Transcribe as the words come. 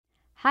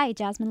Hi,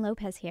 Jasmine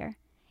Lopez here.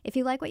 If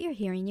you like what you're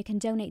hearing, you can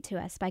donate to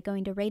us by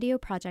going to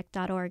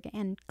radioproject.org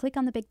and click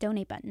on the big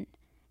donate button.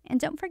 And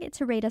don't forget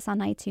to rate us on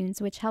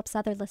iTunes, which helps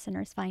other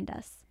listeners find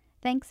us.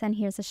 Thanks, and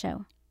here's the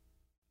show.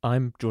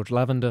 I'm George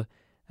Lavender,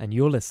 and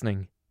you're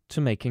listening to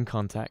Making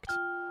Contact.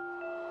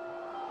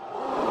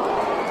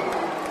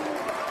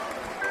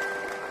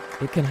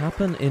 It can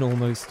happen in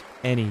almost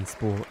any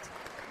sport.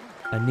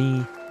 A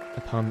knee,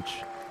 a punch,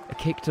 a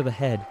kick to the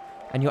head,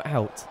 and you're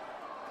out.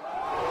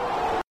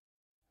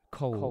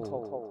 Cold.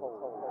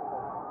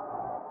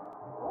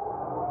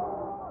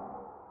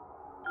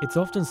 It's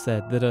often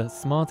said that a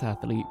smart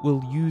athlete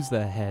will use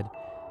their head,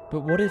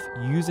 but what if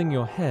using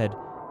your head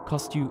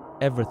cost you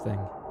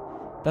everything?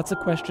 That's a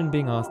question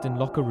being asked in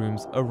locker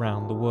rooms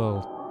around the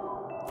world.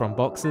 From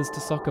boxers to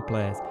soccer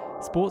players,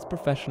 sports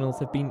professionals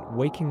have been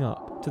waking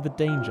up to the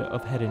danger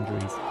of head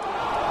injuries.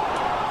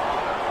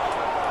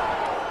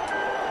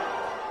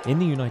 In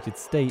the United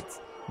States,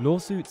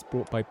 lawsuits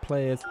brought by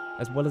players,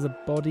 as well as a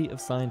body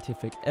of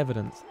scientific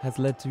evidence, has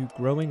led to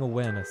growing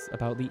awareness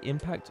about the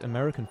impact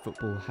American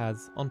football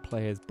has on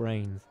players'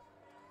 brains.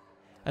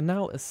 And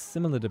now a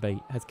similar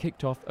debate has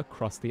kicked off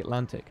across the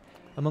Atlantic,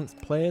 amongst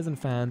players and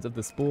fans of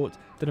the sport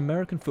that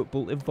American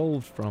football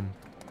evolved from,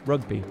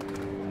 rugby.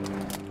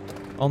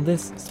 On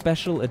this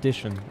special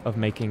edition of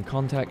Making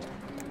Contact,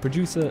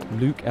 producer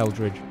Luke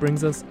Eldridge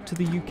brings us to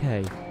the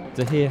UK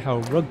to hear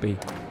how rugby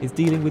is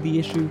dealing with the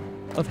issue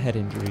of head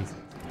injuries.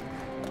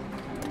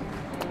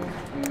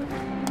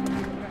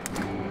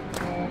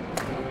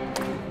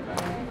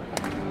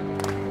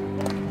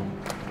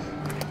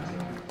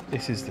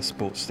 This is the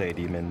sports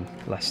stadium in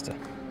Leicester,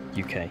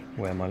 UK,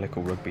 where my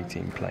local rugby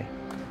team play.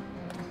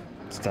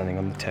 Standing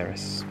on the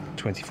terrace,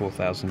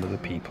 24,000 other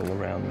people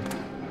around me.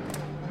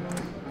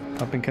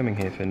 I've been coming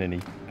here for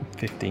nearly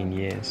 15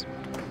 years.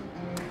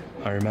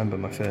 I remember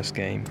my first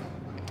game,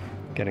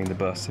 getting the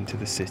bus into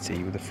the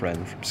city with a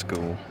friend from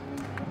school,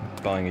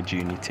 buying a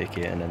junior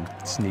ticket and then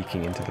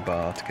sneaking into the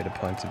bar to get a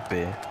pint of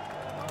beer,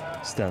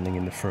 standing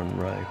in the front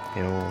row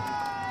in awe.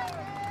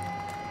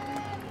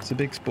 It's a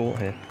big sport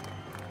here,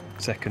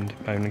 second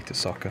only to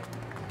soccer.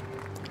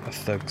 A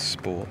thug's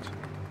sport,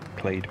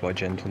 played by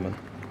gentlemen,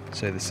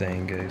 so the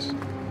saying goes.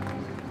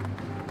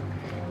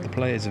 The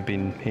players have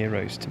been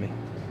heroes to me.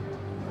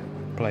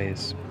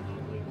 Players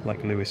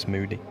like Lewis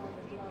Moody.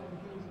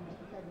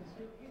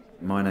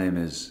 My name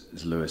is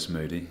Lewis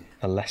Moody.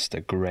 A Leicester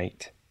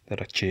great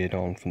that I cheered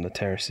on from the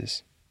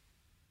terraces.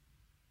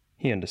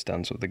 He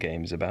understands what the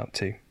game is about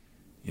too.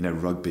 You know,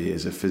 rugby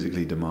is a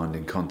physically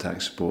demanding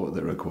contact sport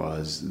that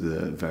requires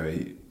the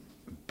very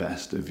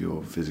best of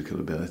your physical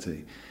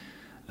ability,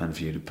 and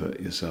for you to put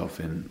yourself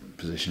in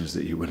positions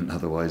that you wouldn't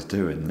otherwise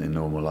do in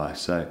normal life.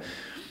 So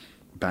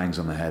bangs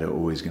on the head are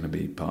always going to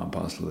be part and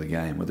parcel of the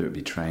game, whether it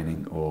be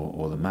training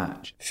or the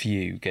match.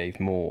 Few gave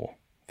more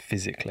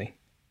physically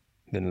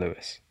than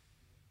Lewis.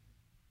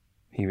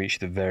 He reached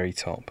the very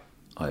top.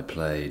 I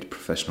played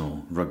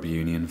professional rugby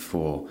union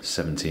for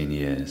 17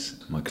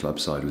 years. My club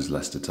side was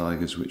Leicester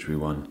Tigers, which we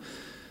won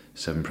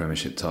 7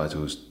 Premiership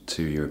titles,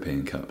 2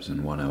 European Cups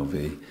and 1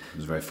 LV. I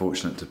was very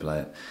fortunate to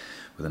play it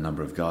with a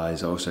number of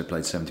guys. I also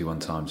played 71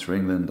 times for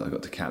England. I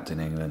got to captain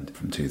England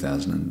from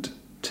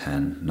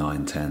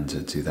 2010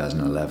 to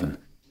 2011.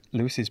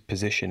 Lewis's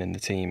position in the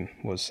team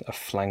was a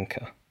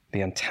flanker,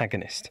 the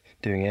antagonist,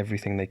 doing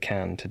everything they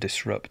can to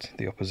disrupt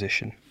the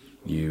opposition.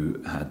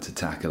 You had to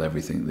tackle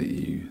everything that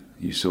you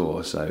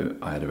saw, so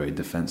I had a very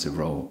defensive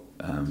role,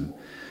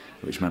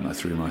 which meant I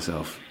threw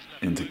myself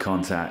into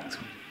contact,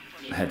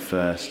 head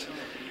first.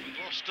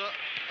 Gloucester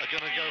are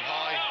going to go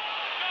high. Ooh,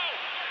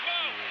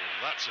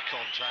 that's a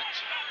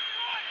contact.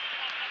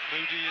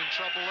 Moody in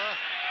trouble there.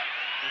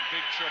 In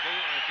big trouble.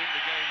 I think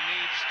the game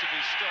needs to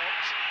be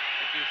stopped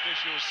if the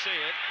officials see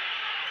it.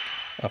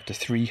 After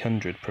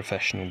 300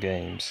 professional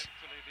games,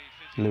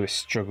 Lewis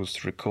struggles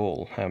to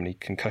recall how many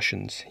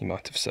concussions he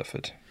might have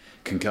suffered.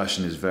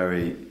 Concussion is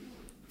very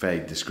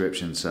vague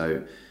description,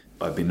 so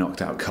I've been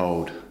knocked out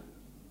cold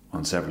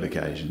on several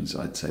occasions.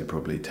 I'd say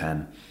probably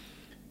 10,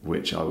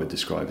 which I would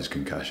describe as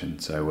concussion.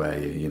 So where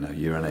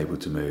you're unable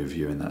to move,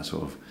 you're in that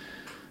sort of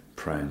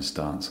prone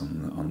stance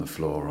on the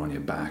floor, or on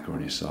your back, or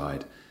on your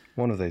side.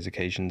 One of those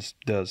occasions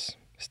does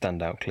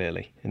stand out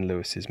clearly in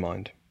Lewis's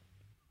mind.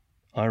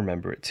 I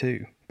remember it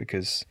too,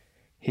 because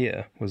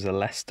here was a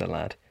Leicester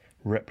lad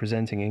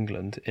representing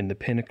England in the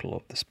pinnacle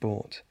of the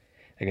sport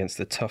against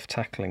the tough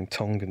tackling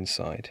Tongan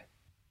side.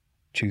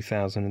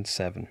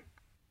 2007,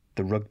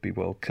 the Rugby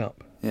World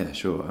Cup. Yeah,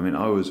 sure. I mean,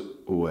 I was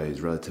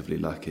always relatively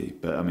lucky,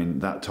 but I mean,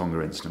 that Tonga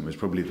incident was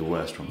probably the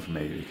worst one for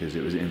me because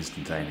it was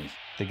instantaneous.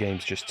 The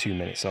game's just 2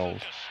 minutes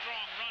old.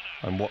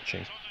 I'm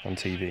watching on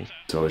TV.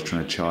 So I was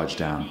trying to charge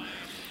down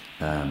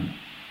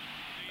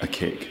a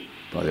kick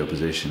by the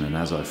opposition, and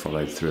as I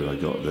followed through, I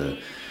got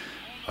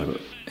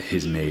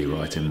his knee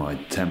right in my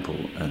temple,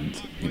 and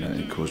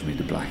it caused me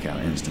to black out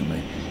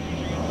instantly.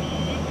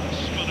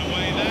 Spun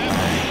away there.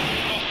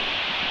 Oh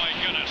my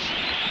goodness.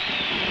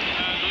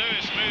 And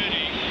Lewis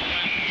Moody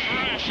went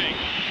crashing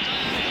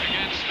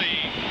against the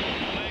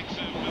legs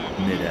of...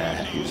 Mid-air,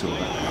 he was all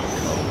that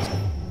cold.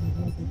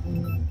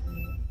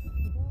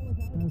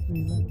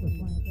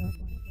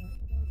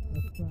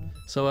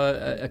 So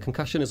a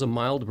concussion is a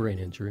mild brain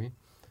injury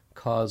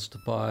caused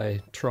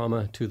by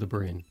trauma to the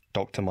brain.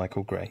 Dr.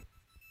 Michael Gray,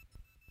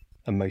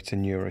 a motor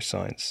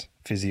neuroscience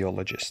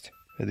physiologist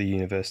at the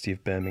University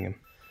of Birmingham.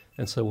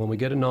 And so when we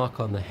get a knock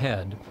on the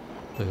head,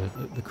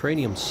 the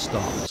cranium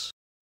stops,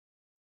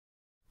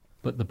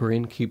 but the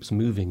brain keeps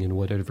moving in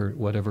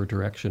whatever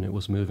direction it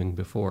was moving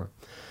before.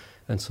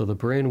 And so the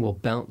brain will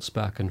bounce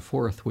back and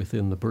forth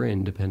within the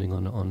brain depending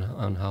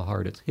on how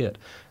hard it's hit.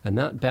 And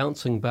that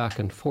bouncing back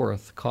and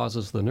forth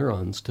causes the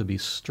neurons to be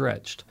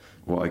stretched.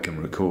 What I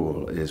can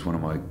recall is one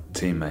of my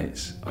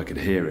teammates, I could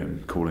hear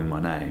him calling my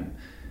name,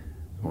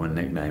 or a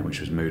nickname, which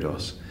was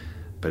Moodos,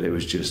 but it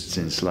was just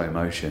in slow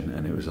motion,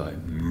 and it was like,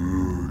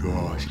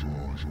 Moodos.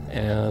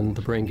 And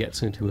the brain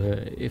gets into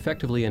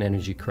effectively an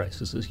energy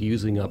crisis, is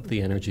using up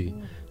the energy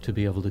to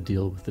be able to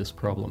deal with this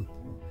problem.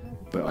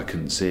 But I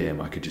couldn't see him,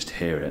 I could just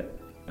hear it.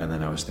 And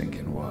then I was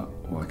thinking,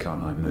 why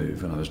can't I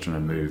move? And I was trying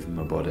to move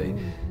my body.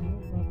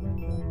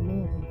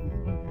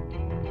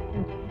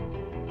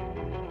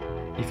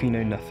 If you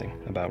know nothing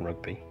about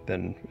rugby,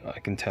 then I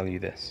can tell you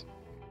this.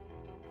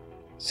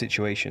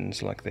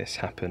 Situations like this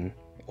happen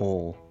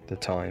all the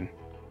time.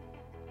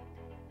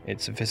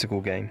 It's a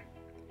physical game.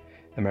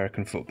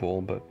 American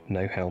football, but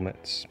no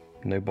helmets,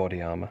 no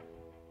body armour.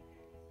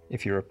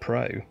 If you're a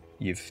pro,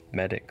 you've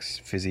medics,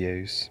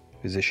 physios,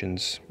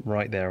 physicians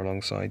right there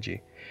alongside you,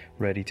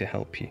 ready to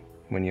help you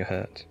when you're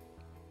hurt.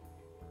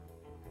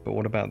 But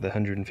what about the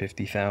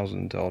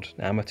 150,000 odd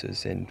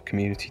amateurs in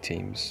community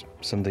teams,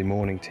 Sunday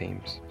morning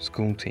teams,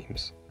 school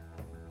teams?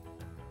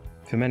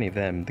 For many of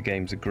them, the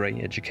game's a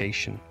great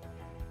education.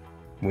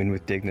 Win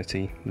with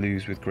dignity,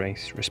 lose with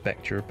grace,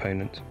 respect your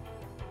opponent.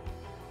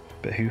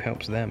 But who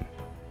helps them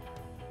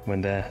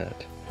when they're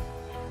hurt?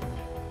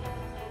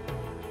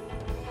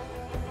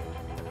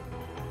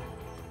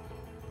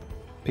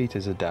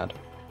 Peter's a dad.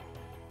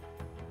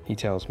 He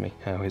tells me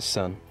how his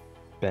son,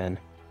 Ben,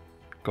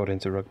 got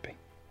into rugby.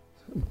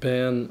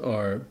 Ben,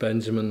 or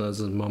Benjamin as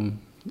his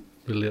mum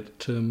related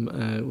to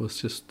him,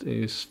 was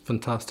a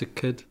fantastic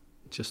kid,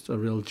 just a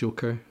real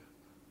joker.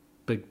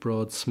 Big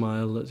broad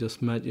smile that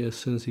just met you as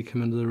soon as he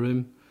came into the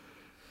room.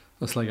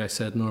 That's like I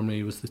said, normally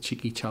he was the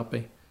cheeky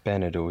chappy.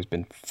 Ben had always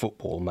been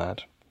football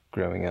mad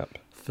growing up.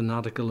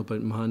 Fanatical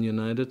about Man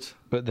United.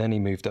 But then he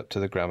moved up to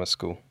the grammar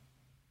school.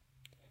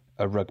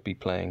 A rugby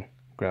playing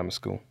grammar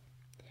school.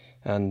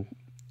 And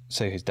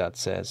so his dad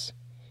says,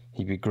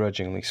 he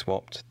begrudgingly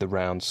swapped the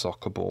round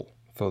soccer ball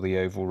for the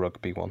oval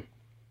rugby one.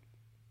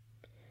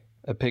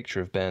 A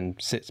picture of Ben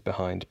sits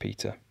behind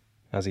Peter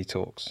as he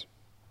talks.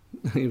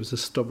 He was a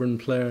stubborn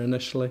player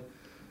initially,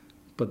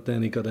 but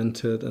then he got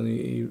into it and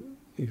he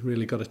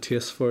really got a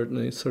taste for it, and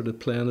he started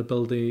playing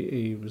ability.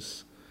 He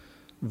was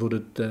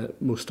voted the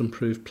most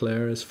improved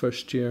player his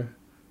first year,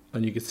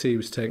 and you could see he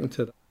was taken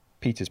to it.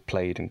 Peter's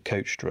played and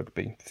coached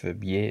rugby for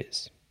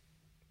years.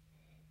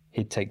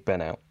 He'd take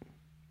Ben out,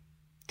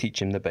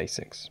 teach him the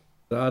basics.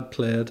 Dad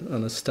played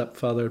and his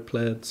stepfather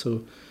played,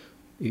 so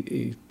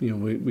we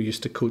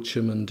used to coach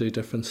him and do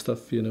different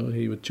stuff.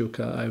 He would joke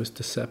I was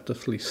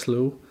deceptively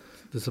slow.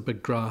 There's a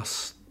big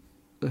grass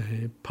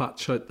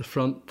patch out the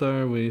front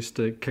there. We used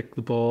to kick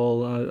the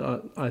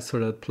ball. I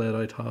sort of played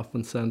out half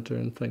and centre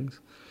and things,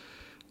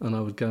 and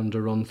I would get him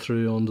to run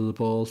through onto the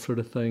ball sort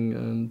of thing.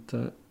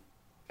 And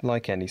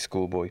like any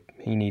schoolboy,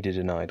 he needed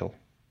an idol,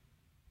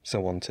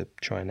 someone to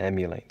try and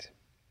emulate.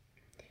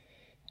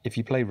 If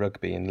you play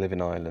rugby and live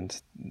in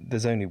Ireland,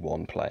 there's only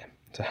one player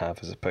to have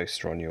as a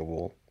poster on your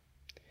wall.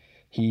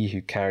 He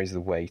who carries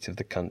the weight of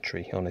the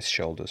country on his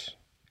shoulders,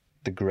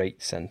 the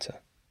great centre,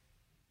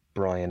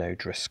 Brian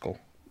O'Driscoll.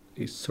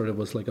 He sort of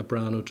was like a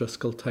Brian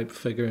O'Driscoll type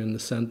figure in the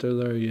centre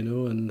there,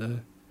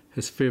 and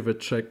his favourite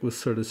trick was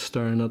sort of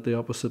staring at the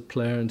opposite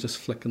player and just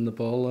flicking the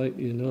ball out,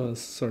 as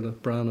sort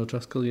of Brian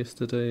O'Driscoll used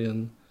to do.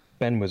 And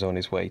Ben was on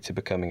his way to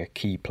becoming a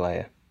key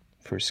player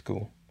for his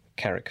school,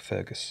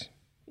 Carrickfergus.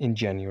 In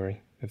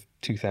January of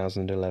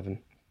 2011,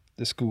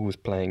 the school was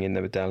playing in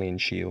the Medallion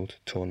Shield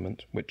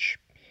tournament, which,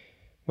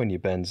 when you're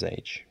Ben's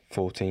age,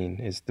 14,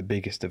 is the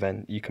biggest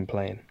event you can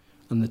play in.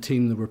 And the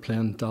team that were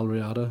playing,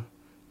 Dalriada,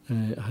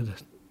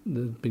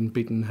 they'd been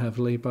beaten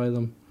heavily by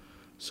them,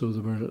 so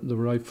they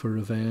were out for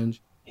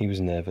revenge. He was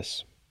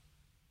nervous.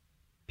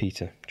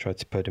 Peter tried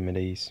to put him at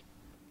ease.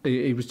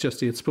 He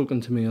had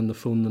spoken to me on the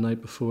phone the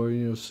night before,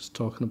 was just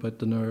talking about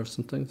the nerves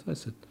and things. I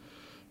said,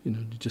 you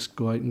just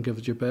go out and give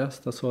it your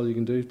best. That's all you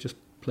can do. Just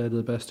play to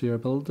the best of your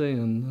ability.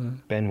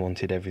 And Ben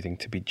wanted everything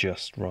to be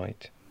just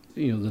right.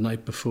 The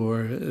night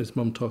before, his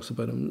mum talks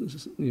about him,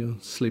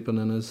 sleeping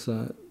in his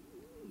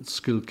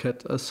school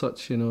kit as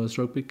such, his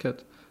rugby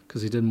kit,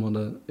 because he didn't want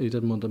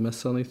to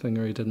miss anything,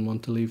 or he didn't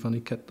want to leave any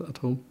kit at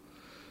home.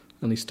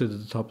 And he stood at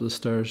the top of the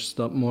stairs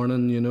that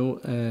morning,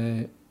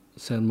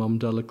 saying, "Mum,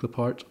 do I look the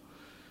part?"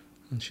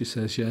 And she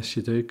says, "Yes,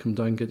 you do. Come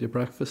down, get your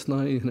breakfast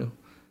now."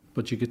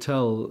 But you could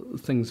tell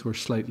things were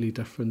slightly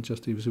different.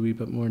 Just he was a wee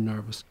bit more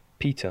nervous.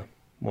 Peter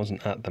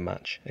wasn't at the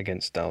match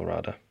against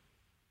Dalriada.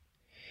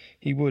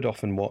 He would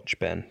often watch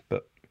Ben,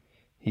 but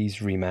he's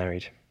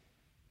remarried,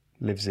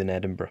 lives in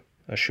Edinburgh,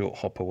 a short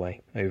hop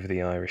away over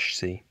the Irish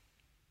Sea.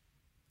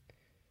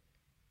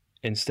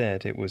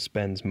 Instead, it was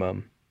Ben's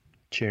mum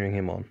cheering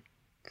him on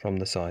from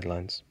the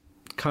sidelines.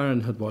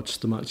 Karen had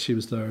watched the match. She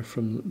was there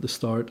from the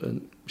start,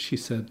 and she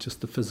said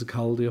just the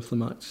physicality of the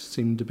match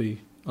seemed to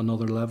be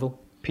another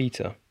level.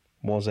 Peter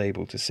was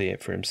able to see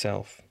it for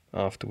himself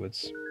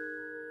afterwards.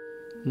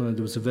 Now,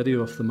 there was a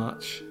video of the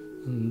match,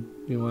 and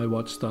I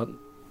watched that.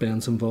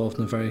 Ben's involved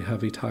in a very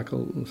heavy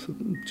tackle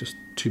just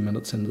 2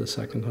 minutes into the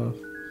second half.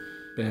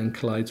 Ben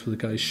collides with a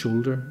guy's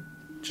shoulder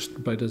just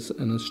about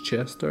in his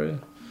chest area,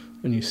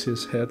 and you see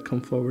his head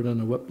come forward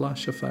in a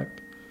whiplash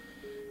effect.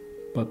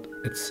 But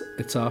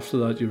it's after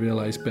that you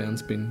realise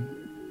Ben's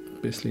been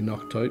basically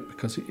knocked out,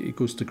 because he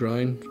goes to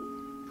ground,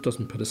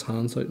 doesn't put his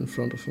hands out in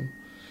front of him,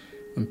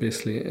 and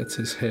basically it's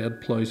his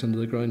head ploughs into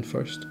the ground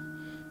first,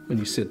 and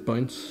you see it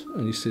bounce,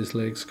 and you see his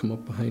legs come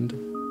up behind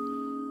him.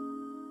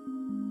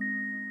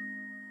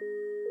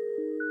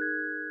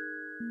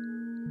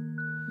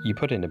 You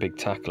put in a big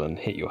tackle and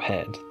hit your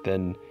head,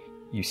 then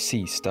you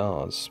see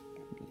stars.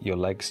 Your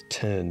legs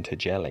turn to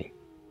jelly.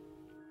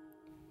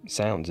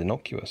 Sounds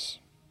innocuous.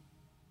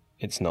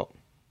 It's not.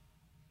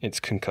 It's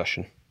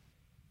concussion.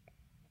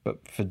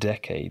 But for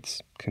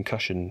decades,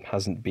 concussion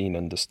hasn't been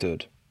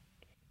understood.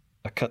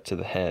 A cut to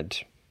the head,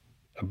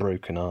 a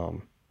broken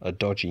arm, a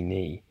dodgy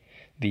knee,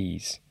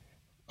 these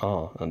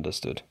are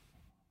understood.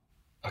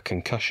 A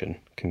concussion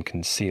can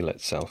conceal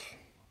itself.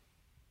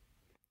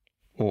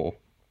 Or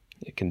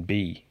it can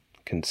be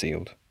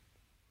concealed.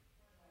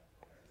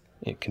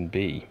 It can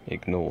be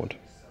ignored.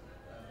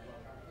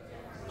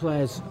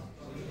 Players,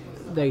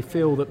 they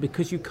feel that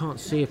because you can't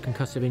see a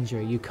concussive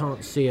injury, you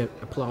can't see a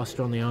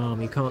plaster on the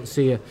arm, you can't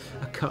see a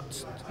cut,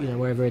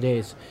 wherever it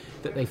is,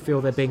 that they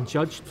feel they're being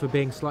judged for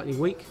being slightly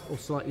weak or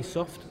slightly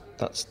soft.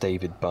 That's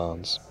David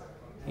Barnes.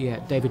 Yeah,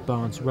 David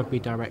Barnes, Rugby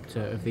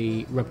Director of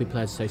the Rugby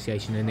Players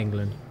Association in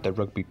England. The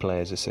Rugby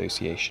Players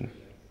Association,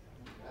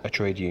 a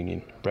trade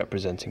union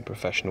representing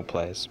professional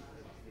players.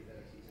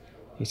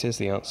 He says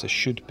the answer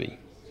should be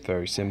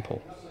very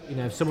simple.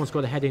 If someone's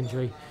got a head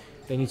injury,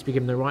 they need to be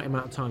given the right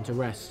amount of time to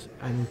rest,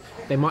 and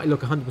they might look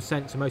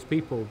 100% to most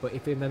people, but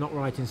if they're not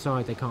right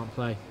inside, they can't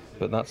play.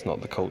 But that's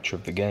not the culture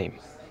of the game.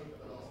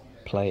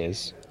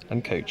 Players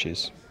and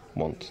coaches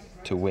want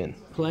to win.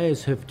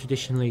 Players have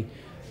traditionally,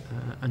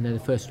 and they're the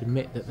first to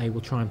admit that they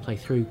will try and play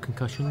through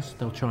concussions.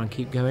 They'll try and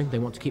keep going. They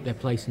want to keep their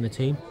place in the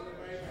team.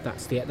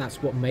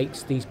 That's what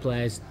makes these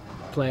players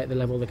play at the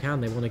level they can.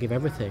 They want to give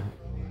everything.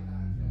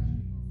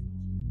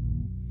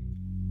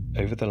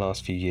 Over the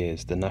last few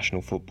years, the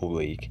National Football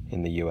League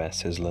in the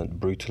US has learnt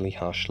brutally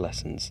harsh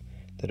lessons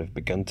that have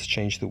begun to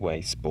change the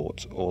way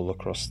sports all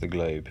across the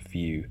globe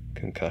view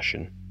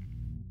concussion.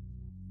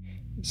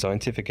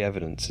 Scientific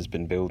evidence has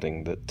been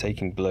building that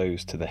taking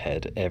blows to the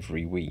head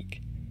every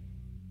week,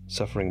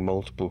 suffering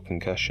multiple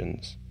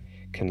concussions,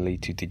 can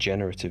lead to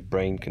degenerative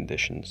brain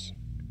conditions,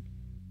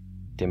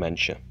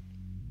 dementia,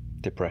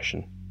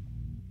 depression,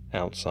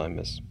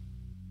 Alzheimer's.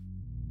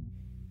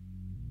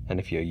 And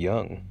if you're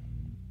young,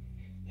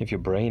 if your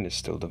brain is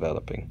still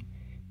developing,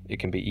 it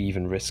can be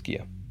even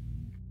riskier.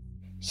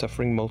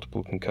 Suffering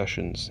multiple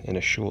concussions in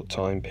a short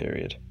time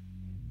period,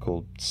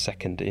 called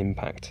second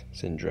impact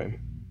syndrome,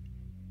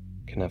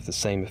 can have the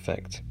same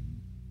effect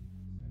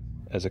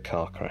as a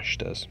car crash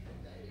does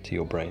to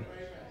your brain.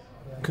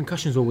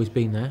 Concussion's always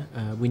been there.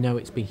 We know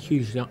it's been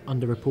hugely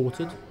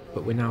underreported,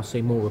 but we're now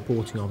seeing more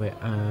reporting of it,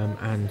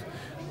 and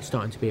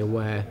starting to be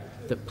aware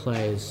that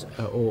players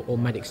or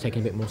medics taking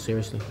it a bit more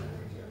seriously.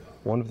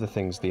 One of the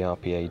things the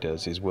RPA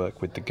does is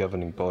work with the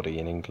governing body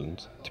in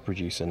England to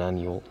produce an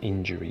annual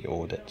injury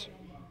audit,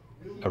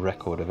 a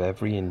record of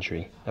every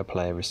injury a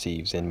player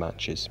receives in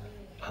matches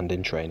and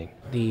in training.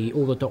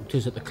 All the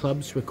doctors at the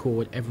clubs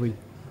record every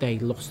day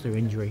lost their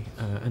injury,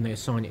 and they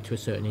assign it to a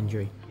certain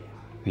injury.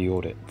 The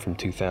audit from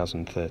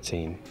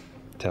 2013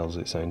 tells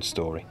its own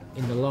story.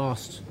 In the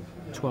last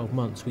 12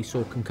 months we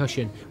saw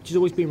concussion, which has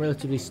always been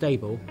relatively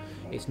stable.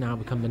 It's now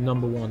become the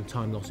 #1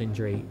 time loss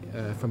injury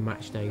from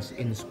match days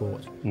in the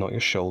sport. Not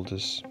your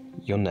shoulders,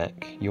 your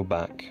neck, your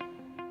back,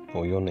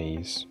 or your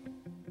knees.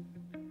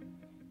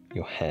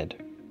 Your head.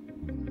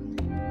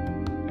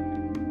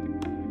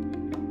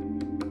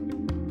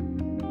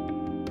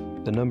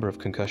 The number of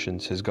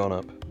concussions has gone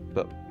up,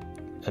 but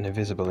an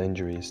invisible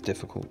injury is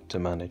difficult to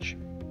manage.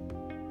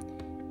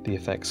 The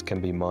effects can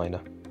be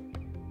minor,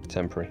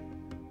 temporary,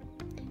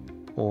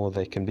 or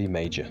they can be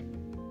major,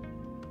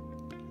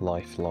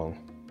 lifelong.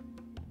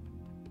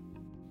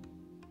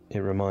 It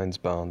reminds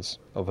Barnes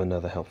of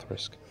another health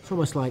risk. It's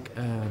almost like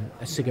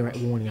a cigarette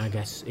warning, I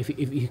guess, if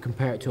you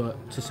compare it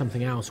to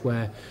something else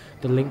where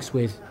the links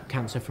with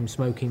cancer from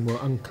smoking were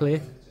unclear.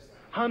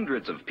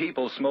 Hundreds of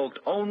people smoked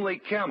only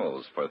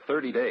Camels for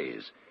 30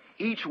 days.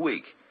 Each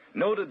week,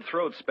 noted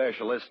throat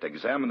specialists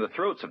examined the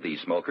throats of these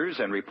smokers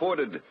and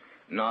reported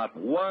not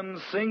one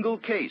single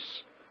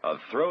case of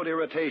throat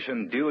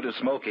irritation due to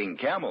smoking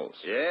Camels.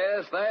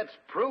 Yes, that's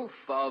proof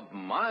of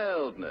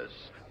mildness.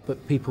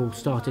 But people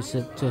started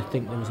to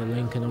think there was a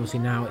link, and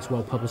obviously now it's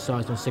well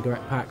publicised on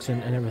cigarette packs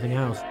and everything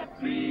else.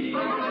 Make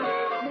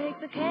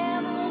the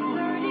Camel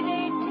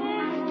 30-day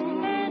test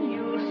and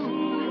you'll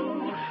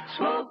see.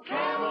 Smoke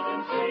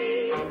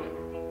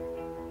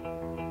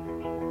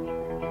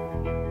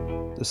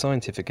The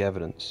scientific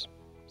evidence,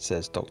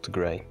 says Dr.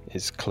 Gray,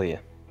 is clear,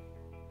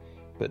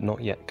 but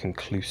not yet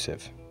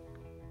conclusive.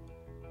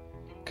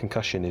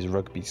 Concussion is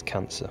rugby's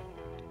cancer,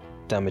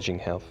 damaging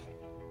health,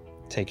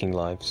 taking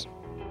lives.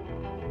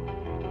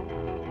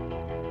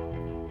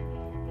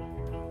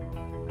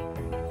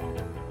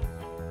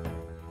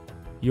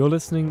 You're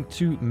listening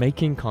to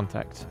Making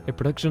Contact, a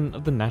production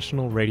of the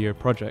National Radio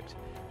Project.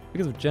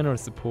 Because of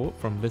generous support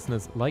from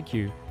listeners like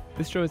you,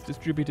 this show is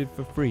distributed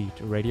for free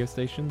to radio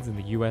stations in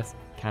the US,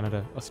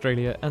 Canada,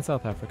 Australia, and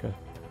South Africa.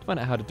 To find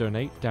out how to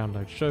donate,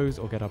 download shows,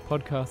 or get our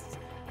podcasts,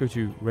 go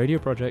to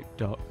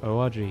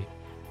radioproject.org.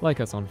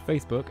 Like us on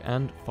Facebook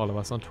and follow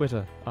us on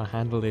Twitter. Our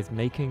handle is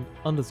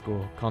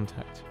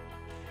making_contact.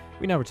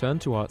 We now return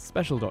to our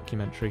special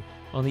documentary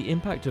on the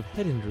impact of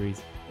head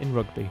injuries in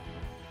rugby.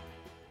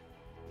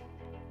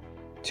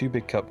 2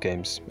 big cup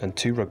games and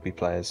 2 rugby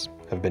players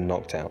have been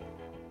knocked out.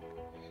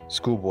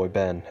 Schoolboy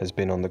Ben has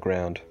been on the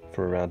ground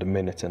for around a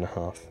minute and a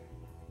half.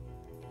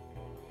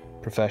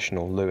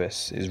 Professional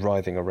Lewis is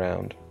writhing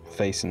around,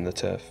 facing the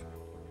turf.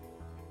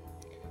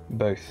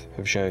 Both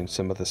have shown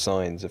some of the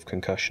signs of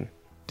concussion.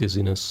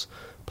 Dizziness,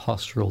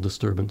 postural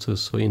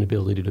disturbances, so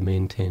inability to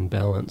maintain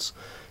balance.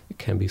 It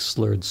can be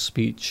slurred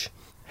speech,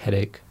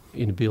 headache,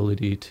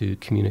 inability to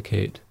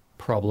communicate,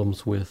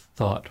 problems with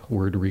thought,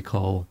 word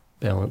recall,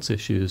 balance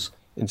issues.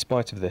 In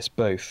spite of this,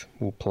 both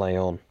will play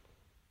on.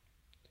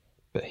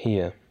 But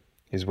here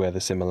is where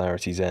the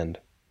similarities end.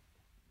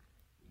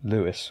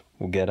 Lewis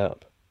will get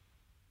up,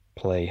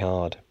 play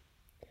hard,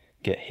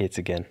 get hit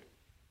again.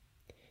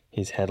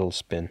 His head will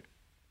spin,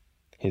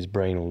 his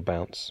brain will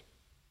bounce,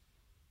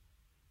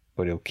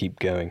 but he'll keep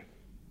going.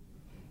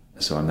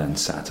 So I'm then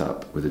sat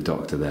up with a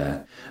doctor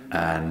there,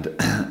 and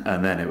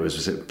then it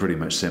was pretty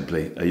much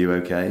simply, are you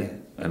okay?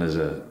 And as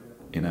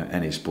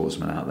any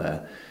sportsman out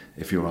there,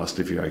 if you're asked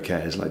if you're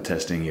okay, it's like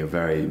testing your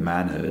very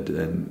manhood,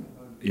 and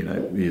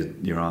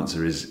your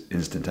answer is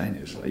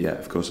instantaneous. Like, yeah,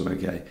 of course I'm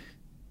okay.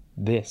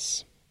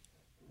 This,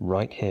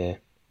 right here,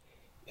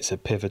 is a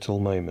pivotal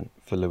moment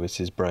for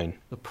Lewis's brain.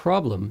 The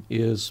problem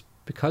is,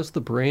 because the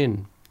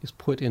brain is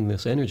put in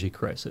this energy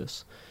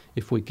crisis,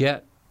 if we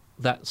get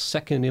that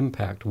second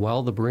impact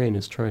while the brain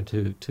is trying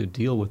to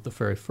deal with the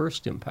very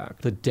first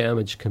impact, the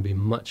damage can be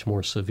much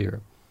more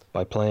severe.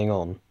 By playing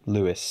on,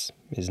 Lewis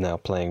is now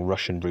playing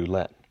Russian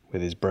roulette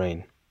with his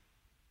brain.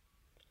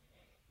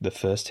 The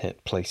first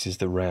hit places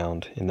the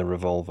round in the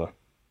revolver.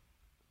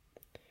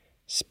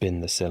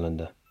 Spin the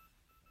cylinder.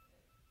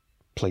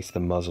 Place the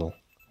muzzle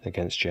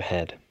against your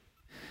head.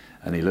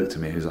 And he looked at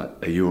me, he was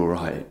like, are you all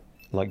right?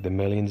 Like the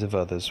millions of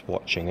others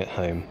watching at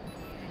home,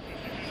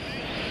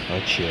 I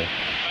cheer. A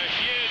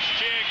huge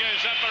cheer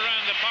goes up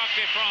around the Parc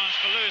des France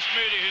for Lewis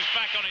Moody, who's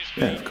back on his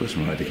feet. Yeah, of course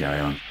I'm ready to carry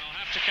on.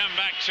 I'll have to come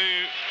back to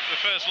the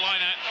first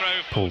line-out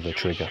throw. Pull the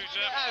trigger.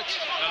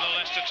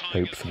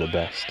 Hope for the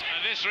best.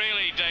 And this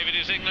really, David,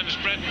 is England's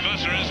bread and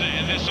butter, isn't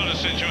it, in this sort of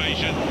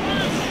situation?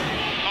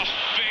 Oh,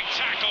 big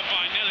tackle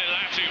by Nili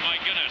Latu, my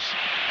goodness.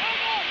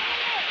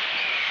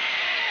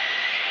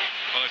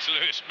 Well, it's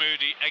Lewis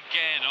Moody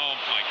again, oh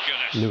my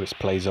goodness. Lewis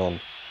plays on,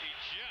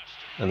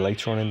 and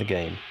later on in the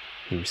game,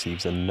 he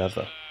receives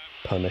another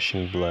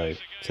punishing blow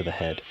to the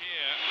head.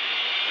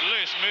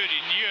 Lewis Moody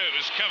knew it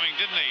was coming,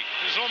 didn't he?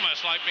 It was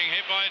almost like being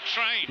hit by a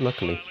train.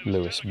 Luckily,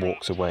 Lewis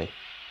walks away.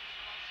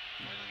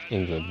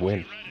 England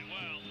win.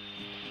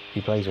 He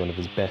plays one of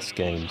his best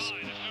games.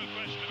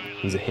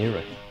 He's a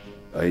hero.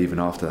 Even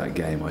after that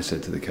game, I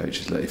said to the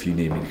coaches, look, if you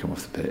need me to come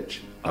off the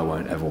pitch, I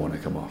won't ever want to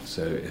come off.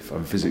 So if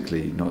I'm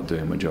physically not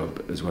doing my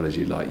job as well as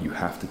you like, you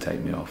have to take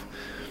me off,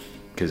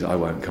 because I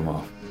won't come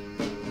off.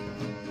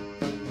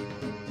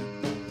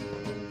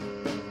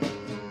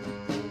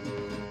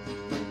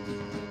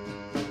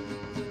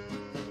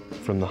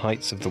 From the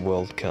heights of the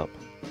World Cup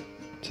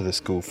to the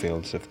school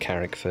fields of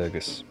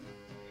Carrickfergus,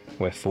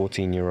 where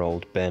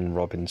 14-year-old Ben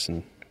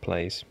Robinson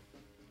plays,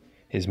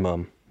 his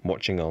mum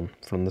watching on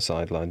from the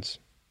sidelines.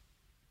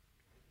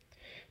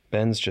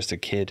 Ben's just a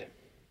kid.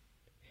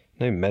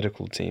 No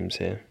medical teams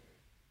here.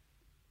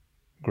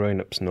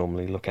 Grown-ups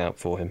normally look out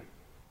for him.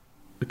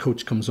 The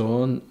coach comes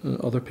on,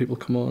 other people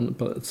come on,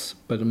 but it's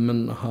about a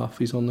minute and a half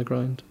he's on the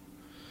ground.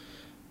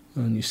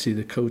 And you see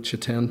the coach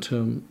attend to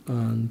him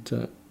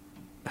and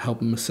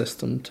help him,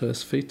 assist him to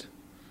his feet.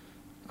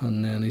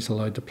 And then he's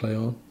allowed to play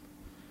on.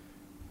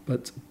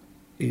 But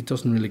he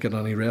doesn't really get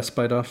any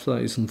respite after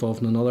that. He's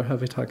involved in another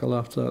heavy tackle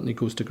after that, and he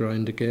goes to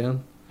ground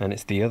again. And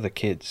it's the other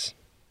kids,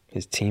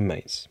 his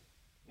teammates,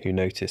 who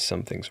notice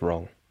something's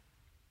wrong.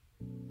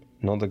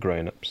 Not the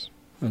grown-ups.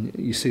 And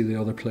you see the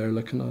other player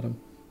looking at him.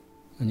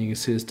 And you can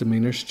see his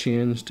demeanour's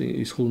changed.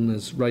 He's holding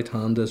his right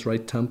hand to his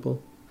right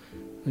temple.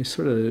 And he's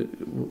sort of,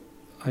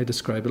 I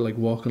describe it like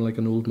walking like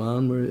an old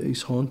man, where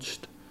he's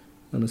hunched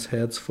and his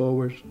head's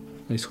forward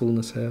and he's holding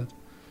his head.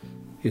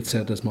 He had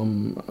said to his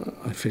mum,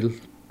 I feel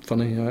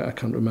funny, I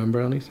can't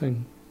remember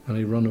anything. And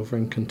he ran over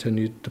and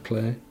continued to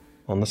play.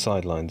 On the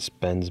sidelines,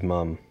 Ben's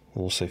mum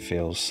also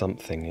feels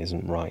something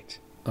isn't right.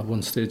 At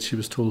one stage she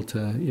was told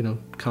to,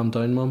 calm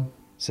down, Mum.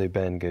 So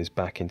Ben goes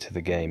back into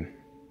the game.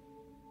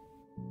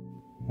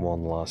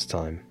 one last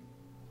time.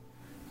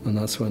 And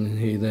that's when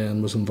he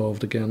then was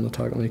involved again,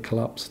 attacking me,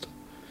 collapsed.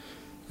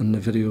 And the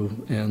video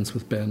ends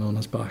with Ben on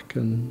his back,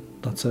 and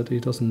that's it. He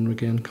doesn't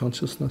regain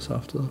consciousness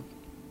after that.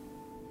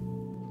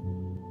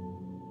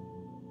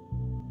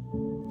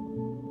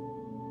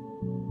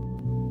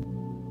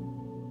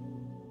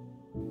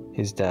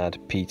 His dad,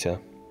 Peter,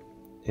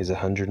 is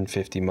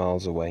 150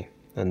 miles away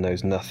and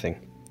knows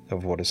nothing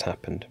of what has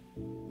happened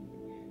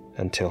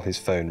until his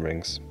phone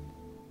rings.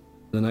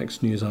 The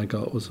next news I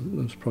got was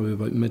probably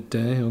about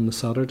midday on the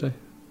Saturday,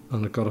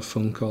 and I got a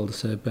phone call to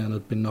say Ben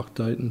had been knocked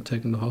out and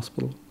taken to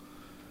hospital.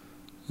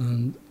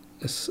 And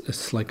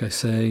it's like I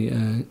say,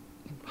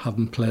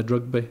 having played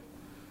rugby,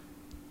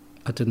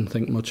 I didn't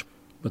think much.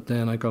 But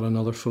then I got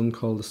another phone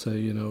call to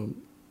say, no,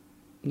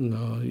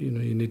 you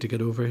need to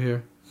get over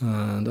here.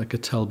 And I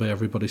could tell by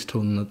everybody's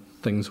tone that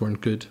things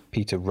weren't good.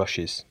 Peter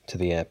rushes to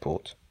the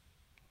airport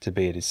to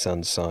be at his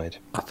son's side.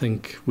 I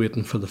think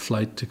waiting for the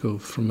flight to go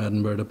from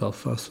Edinburgh to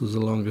Belfast was the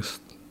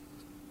longest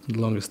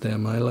day of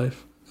my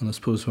life. And I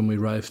suppose when we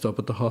arrived up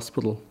at the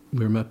hospital,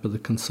 we were met by the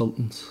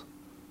consultants.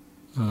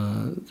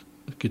 I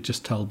could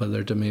just tell by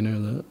their demeanour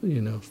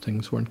that,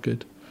 things weren't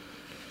good.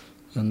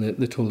 And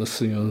they told us,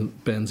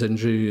 Ben's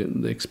injury,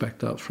 they expect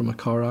that from a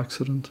car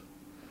accident.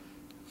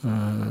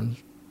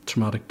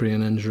 Traumatic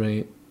brain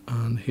injury,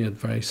 and he had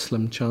very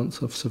slim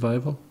chance of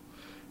survival.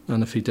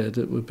 And if he did,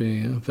 it would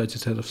be a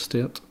vegetative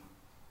state.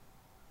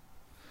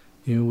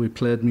 We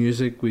played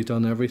music, we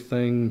done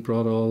everything,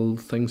 brought all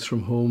things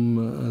from home,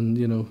 and,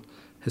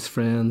 his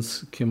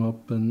friends came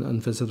up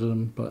and visited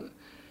him, but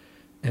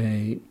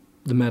the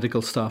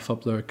medical staff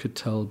up there could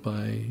tell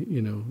by,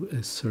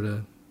 his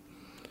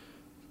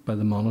by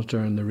the monitor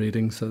and the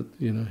readings that,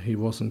 he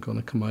wasn't going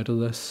to come out of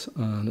this.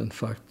 And in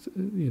fact,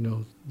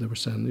 they were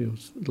saying it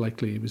was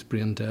likely he was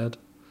brain dead.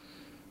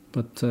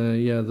 But the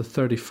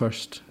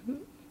 31st,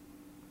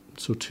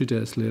 so 2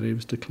 days later, he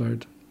was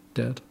declared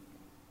dead.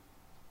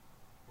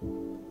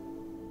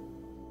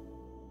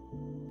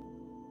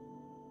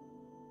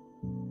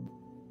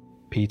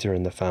 Peter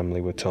and the family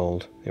were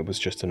told it was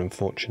just an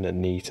unfortunate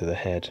knee to the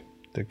head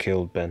that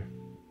killed Ben.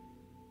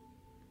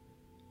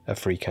 A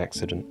freak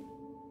accident.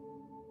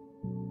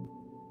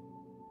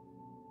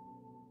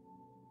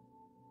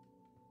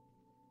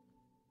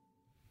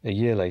 A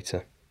year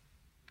later,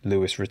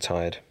 Lewis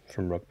retired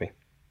from rugby.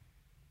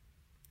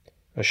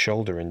 A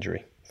shoulder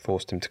injury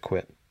forced him to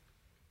quit,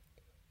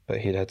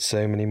 but he'd had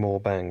so many more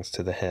bangs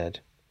to the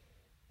head,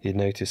 he'd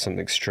noticed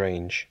something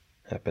strange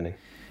happening.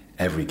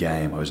 Every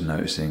game I was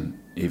noticing,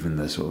 even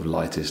the sort of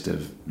lightest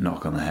of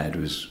knock on the head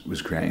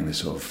was creating this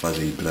sort of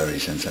fuzzy, blurry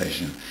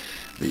sensation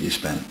that you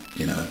spent,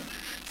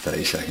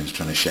 30 seconds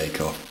trying to shake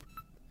off.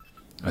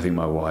 I think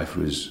my wife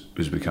was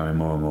becoming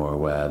more and more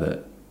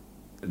aware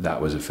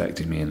that was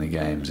affecting me in the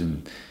games,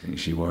 and I think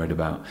she worried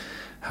about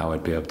how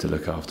I'd be able to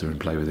look after and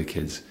play with the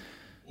kids.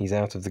 He's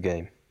out of the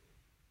game.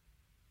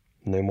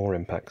 No more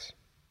impacts.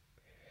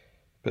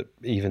 But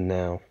even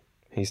now,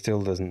 he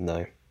still doesn't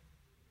know.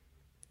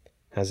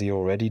 Has he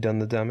already done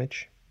the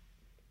damage?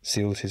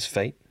 Sealed his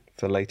fate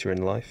for later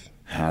in life?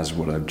 Has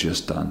what I've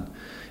just done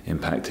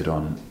impacted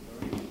on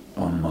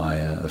my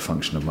the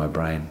function of my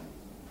brain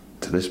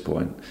to this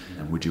point?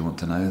 And would you want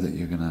to know that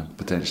you're going to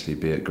potentially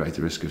be at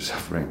greater risk of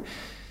suffering?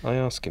 I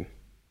ask him,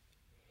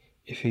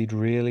 if he'd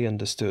really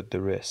understood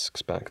the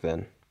risks back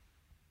then,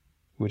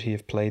 would he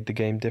have played the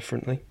game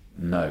differently?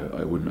 No,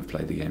 I wouldn't have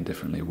played the game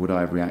differently. Would I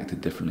have reacted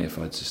differently if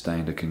I'd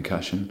sustained a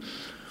concussion?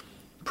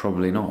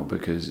 Probably not,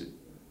 because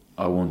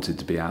I wanted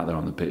to be out there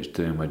on the pitch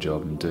doing my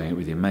job and doing it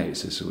with your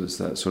mates. It's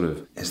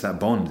that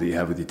bond that you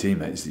have with your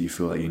teammates that you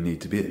feel like you need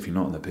to be. If you're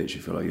not on the pitch,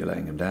 you feel like you're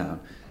letting them down.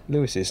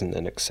 Lewis isn't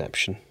an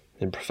exception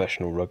in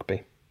professional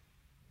rugby.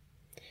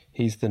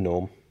 He's the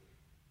norm.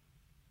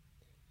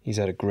 He's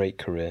had a great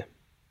career,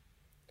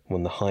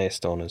 won the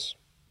highest honours,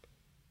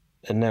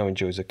 and now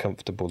enjoys a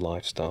comfortable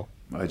lifestyle.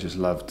 I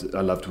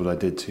loved what I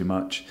did too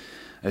much.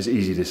 It's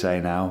easy to say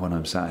now when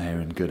I'm sat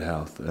here in good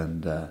health,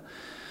 and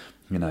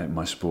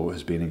my sport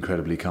has been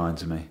incredibly kind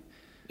to me.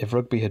 If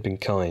rugby had been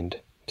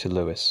kind to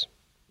Lewis,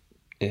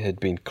 it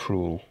had been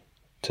cruel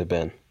to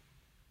Ben.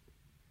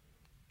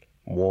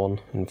 One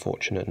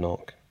unfortunate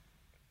knock,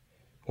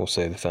 or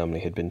so the family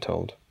had been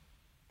told.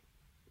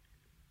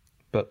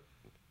 But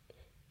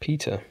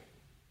Peter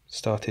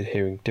started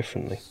hearing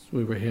differently.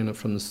 We were hearing it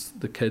from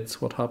the kids,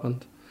 what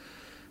happened.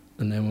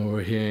 And then we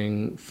were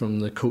hearing from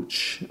the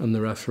coach and the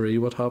referee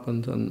what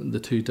happened, and the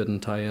two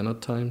didn't tie in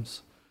at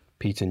times.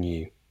 Peter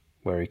knew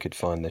where he could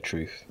find the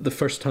truth. The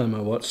first time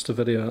I watched the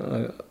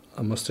video,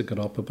 I must have got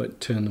up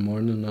about 2 a.m,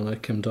 and I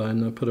came down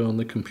and I put it on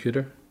the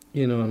computer.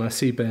 And I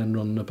see Ben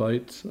running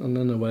about, and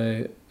in a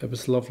way it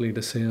was lovely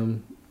to see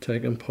him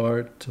taking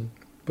part,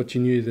 but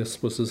you knew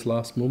this was his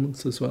last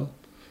moments as well.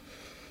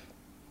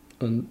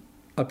 And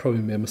I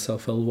probably made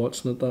myself ill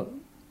watching it that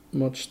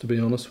much, to be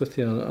honest with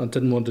you. I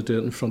didn't want to do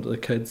it in front of the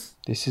kids.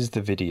 This is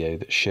the video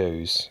that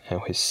shows how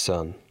his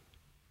son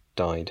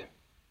died.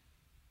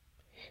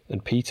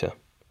 And Peter,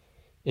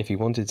 if he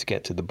wanted to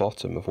get to the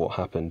bottom of what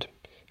happened,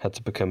 had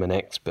to become an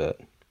expert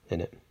in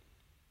it.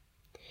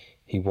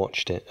 He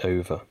watched it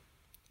over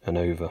and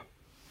over.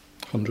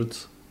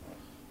 Hundreds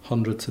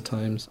of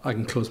times. I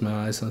can close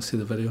my eyes and I see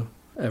the video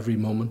every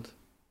moment.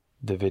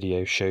 The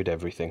video showed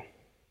everything.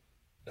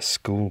 A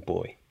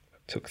schoolboy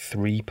took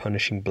 3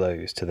 punishing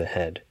blows to the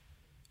head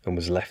and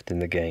was left in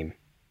the game.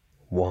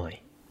 Why?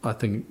 I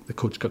think the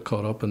coach got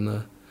caught up in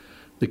the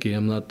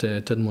game that day,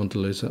 didn't want to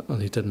lose it,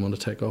 and he didn't want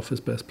to take off his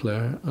best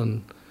player,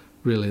 and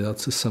really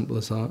that's as simple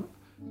as that.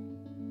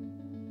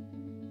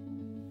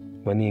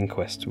 When the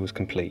inquest was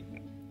complete,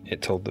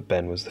 it told that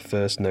Ben was the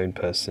first known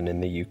person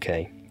in the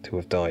UK to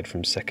have died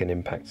from second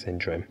impact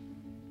syndrome.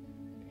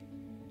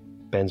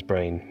 Ben's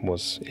brain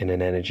was in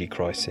an energy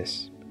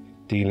crisis,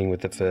 dealing with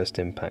the first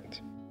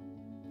impact,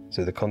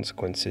 so the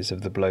consequences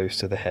of the blows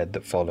to the head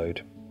that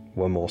followed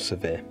were more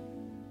severe.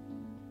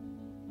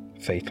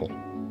 Fatal.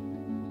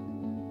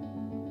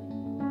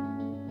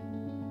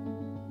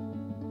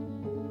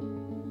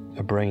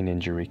 A brain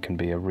injury can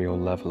be a real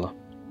leveller.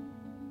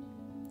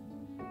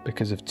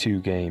 Because of 2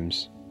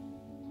 games,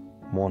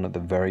 one at the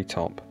very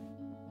top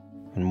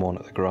and one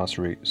at the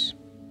grassroots,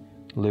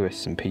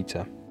 Lewis and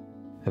Peter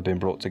have been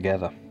brought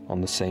together on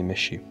the same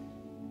issue.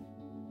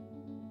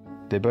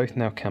 They both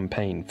now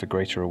campaign for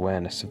greater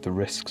awareness of the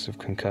risks of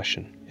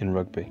concussion in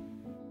rugby,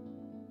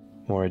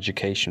 more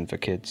education for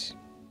kids,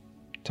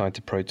 tied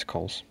to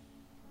protocols.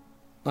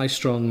 I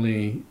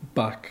strongly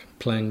back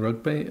playing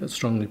rugby, I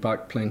strongly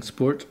back playing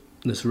sport.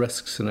 There's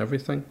risks in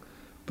everything,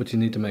 but you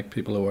need to make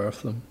people aware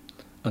of them.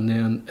 And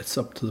then it's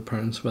up to the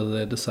parents whether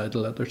they decide to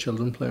let their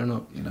children play or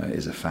not. You know, it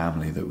is a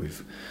family that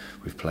we've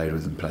played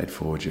with and played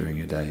for during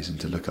your days, and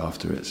to look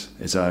after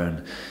its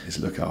own is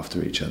look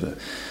after each other.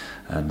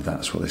 And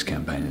that's what this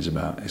campaign is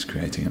about, is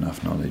creating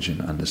enough knowledge and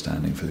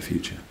understanding for the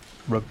future.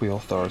 Rugby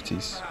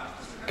authorities,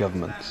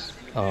 governments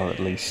are at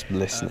least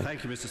listening.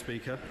 Thank you, Mr.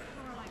 Speaker.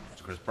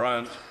 Mr. Chris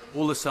Bryant.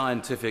 All the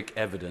scientific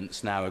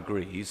evidence now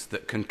agrees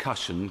that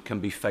concussion can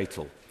be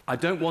fatal. I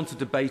don't want a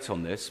debate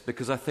on this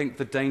because I think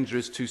the danger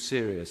is too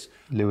serious.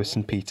 Lewis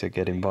and Peter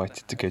get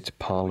invited to go to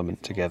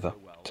Parliament together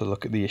to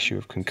look at the issue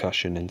of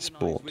concussion in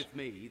sport.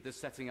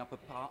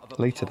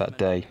 Later that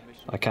day,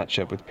 I catch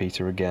up with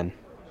Peter again.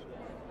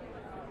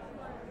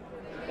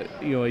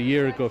 You know, a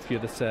year ago, if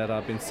you'd have said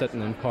I've been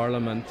sitting in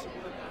Parliament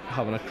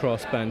having a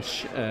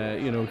crossbench,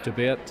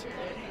 debate,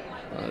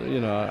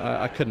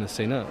 I couldn't have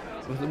seen it.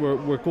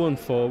 We're going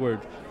forward.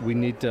 We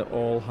need to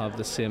all have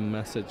the same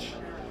message.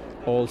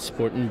 All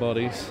sporting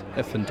bodies,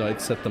 if in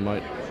doubt, set them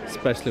out,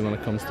 especially when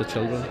it comes to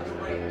children.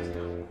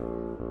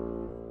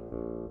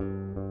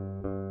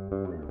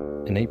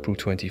 In April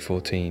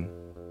 2014,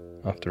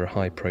 after a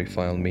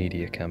high-profile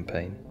media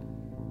campaign,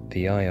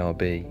 the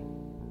IRB,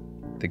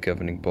 the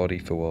governing body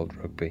for World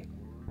Rugby,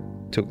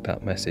 took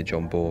that message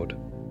on board.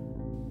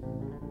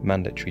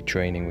 Mandatory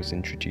training was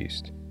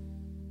introduced,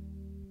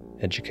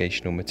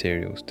 educational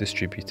materials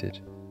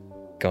distributed,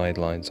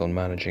 guidelines on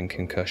managing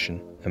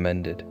concussion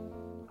amended.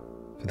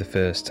 For the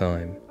first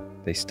time,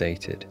 they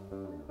stated,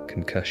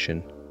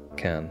 concussion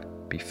can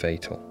be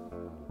fatal.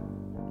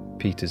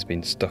 Peter's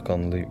been stuck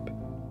on loop,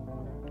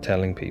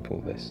 telling people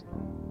this,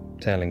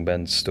 telling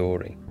Ben's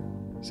story,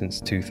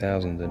 since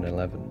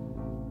 2011.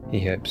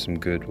 He hopes some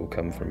good will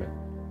come from it.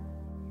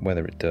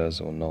 Whether it does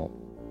or not,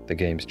 the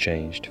game's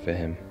changed for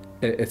him.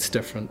 It's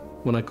different.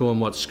 When I go and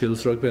watch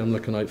schools rugby, I'm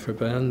looking out for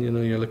Ben.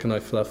 You're looking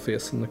out for that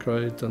face in the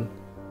crowd, and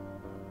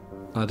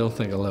I don't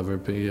think I'll ever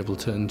be able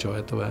to enjoy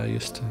it the way I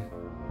used to.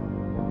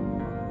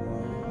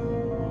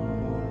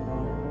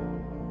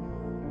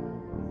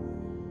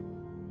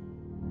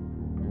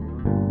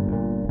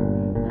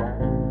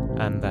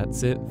 And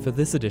that's it for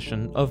this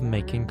edition of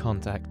Making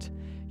Contact.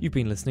 You've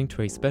been listening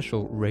to a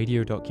special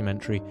radio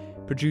documentary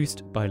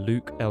produced by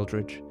Luke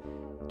Eldridge.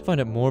 To find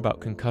out more about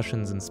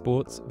concussions in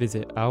sports,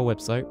 visit our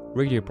website,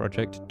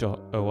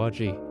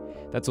 radioproject.org.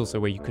 That's also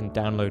where you can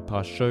download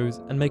past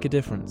shows and make a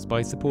difference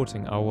by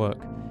supporting our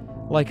work.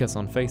 Like us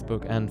on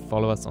Facebook and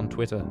follow us on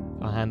Twitter.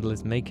 Our handle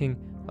is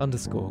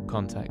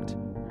making_contact.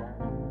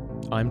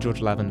 I'm George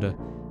Lavender.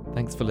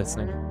 Thanks for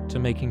listening to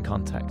Making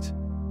Contact.